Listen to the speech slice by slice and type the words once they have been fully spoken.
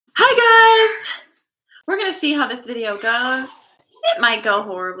Hi guys! We're going to see how this video goes. It might go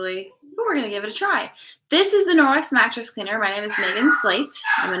horribly, but we're going to give it a try. This is the Norwex mattress cleaner. My name is Megan Slate.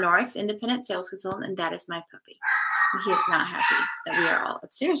 I'm a Norwex independent sales consultant, and that is my puppy. He is not happy that we are all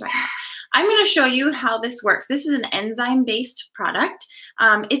upstairs right now. I'm going to show you how this works. This is an enzyme-based product.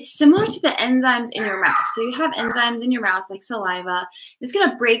 It's similar to the enzymes in your mouth. So you have enzymes in your mouth like saliva. It's going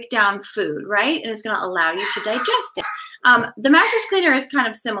to break down food, right? And it's going to allow you to digest it. The mattress cleaner is kind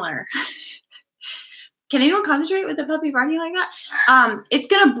of similar. Can anyone concentrate with the puppy barking like that? It's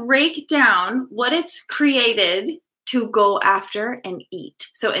going to break down what it's created to go after and eat.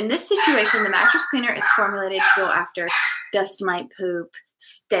 So in this situation, the mattress cleaner is formulated to go after dust mite poop,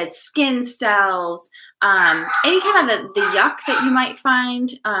 dead skin cells, any kind of the yuck that you might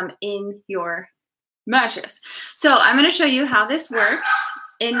find in your mattress. So I'm going to show you how this works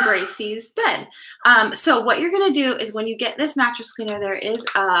in Gracie's bed. So what you're going to do is when you get this mattress cleaner, there is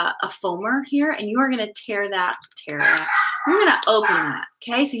a foamer here, and you are going to tear that. You're going to open that,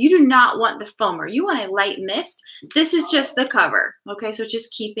 okay? So you do not want the foamer. You want a light mist. This is just the cover, okay? So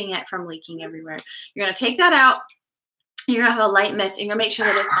just keeping it from leaking everywhere. You're going to take that out. You're going to have a light mist, and you're going to make sure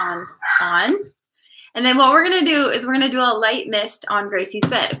that it's on. And then what we're going to do is we're going to do a light mist on Gracie's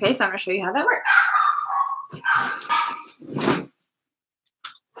bed, okay? So I'm going to show you how that works.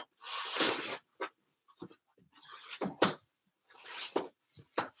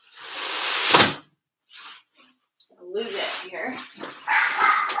 Lose it here.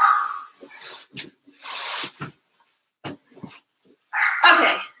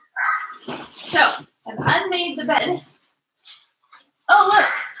 Okay, so I've unmade the bed. Oh, look,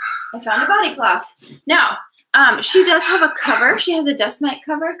 I found a body cloth. Now, she does have a cover. She has a dust mite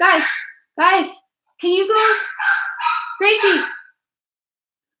cover. Guys, can you go? Gracie,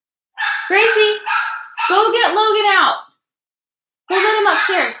 go get Logan out. Go let him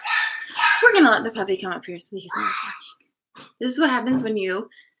upstairs. We're going to let the puppy come up here so he's not barking. This is what happens when you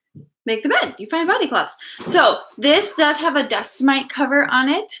make the bed. You find body cloths. So this does have a dust mite cover on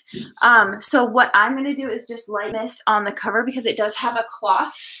it. So what I'm going to do is just light mist on the cover because it does have a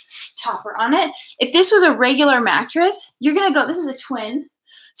cloth topper on it. If this was a regular mattress, you're going to go, this is a twin.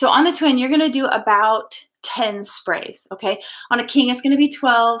 So on the twin, you're going to do about 10 sprays, okay? On a king, it's going to be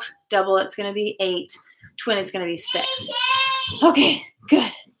 12. Double, it's going to be 8. Twin, it's going to be 6. Okay,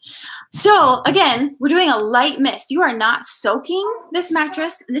 good. So again, we're doing a light mist. You are not soaking this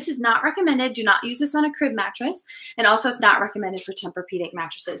mattress. This is not recommended. Do not use this on a crib mattress. And also it's not recommended for Tempur-Pedic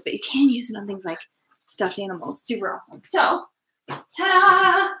mattresses, but you can use it on things like stuffed animals. Super awesome. So,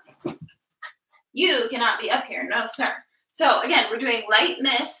 ta-da! You cannot be up here. No, sir. So again, we're doing light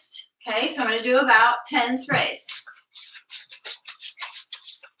mist. Okay, so I'm going to do about 10 sprays.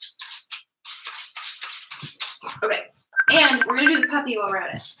 Okay. And we're going to do the puppy while we're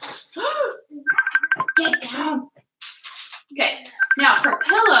at it. Get down. Okay. Now for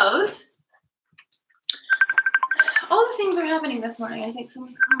pillows, all the things are happening this morning. I think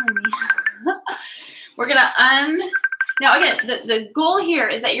someone's calling me. We're going to now again, the goal here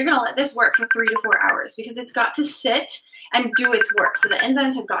is that you're going to let this work for 3 to 4 hours because it's got to sit and do its work. So the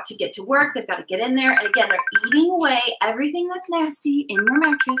enzymes have got to get to work. They've got to get in there. And again, they're eating away everything that's nasty in your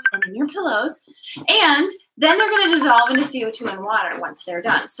mattress and in your pillows. And then they're going to dissolve into CO2 and water once they're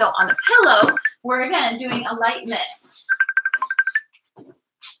done. So on the pillow, we're again doing a light mist.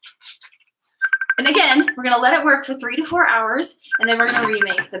 And again, we're going to let it work for 3 to 4 hours, and then we're going to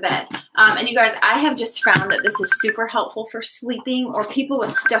remake the bed. And you guys, I have just found that this is super helpful for sleeping or people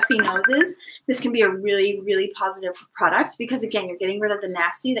with stuffy noses. This can be a really, really positive product because, again, you're getting rid of the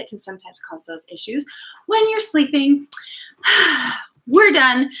nasty that can sometimes cause those issues when you're sleeping. We're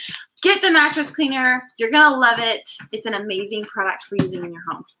done. Get the mattress cleaner. You're going to love it. It's an amazing product for using in your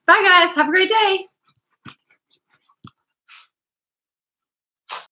home. Bye, guys. Have a great day.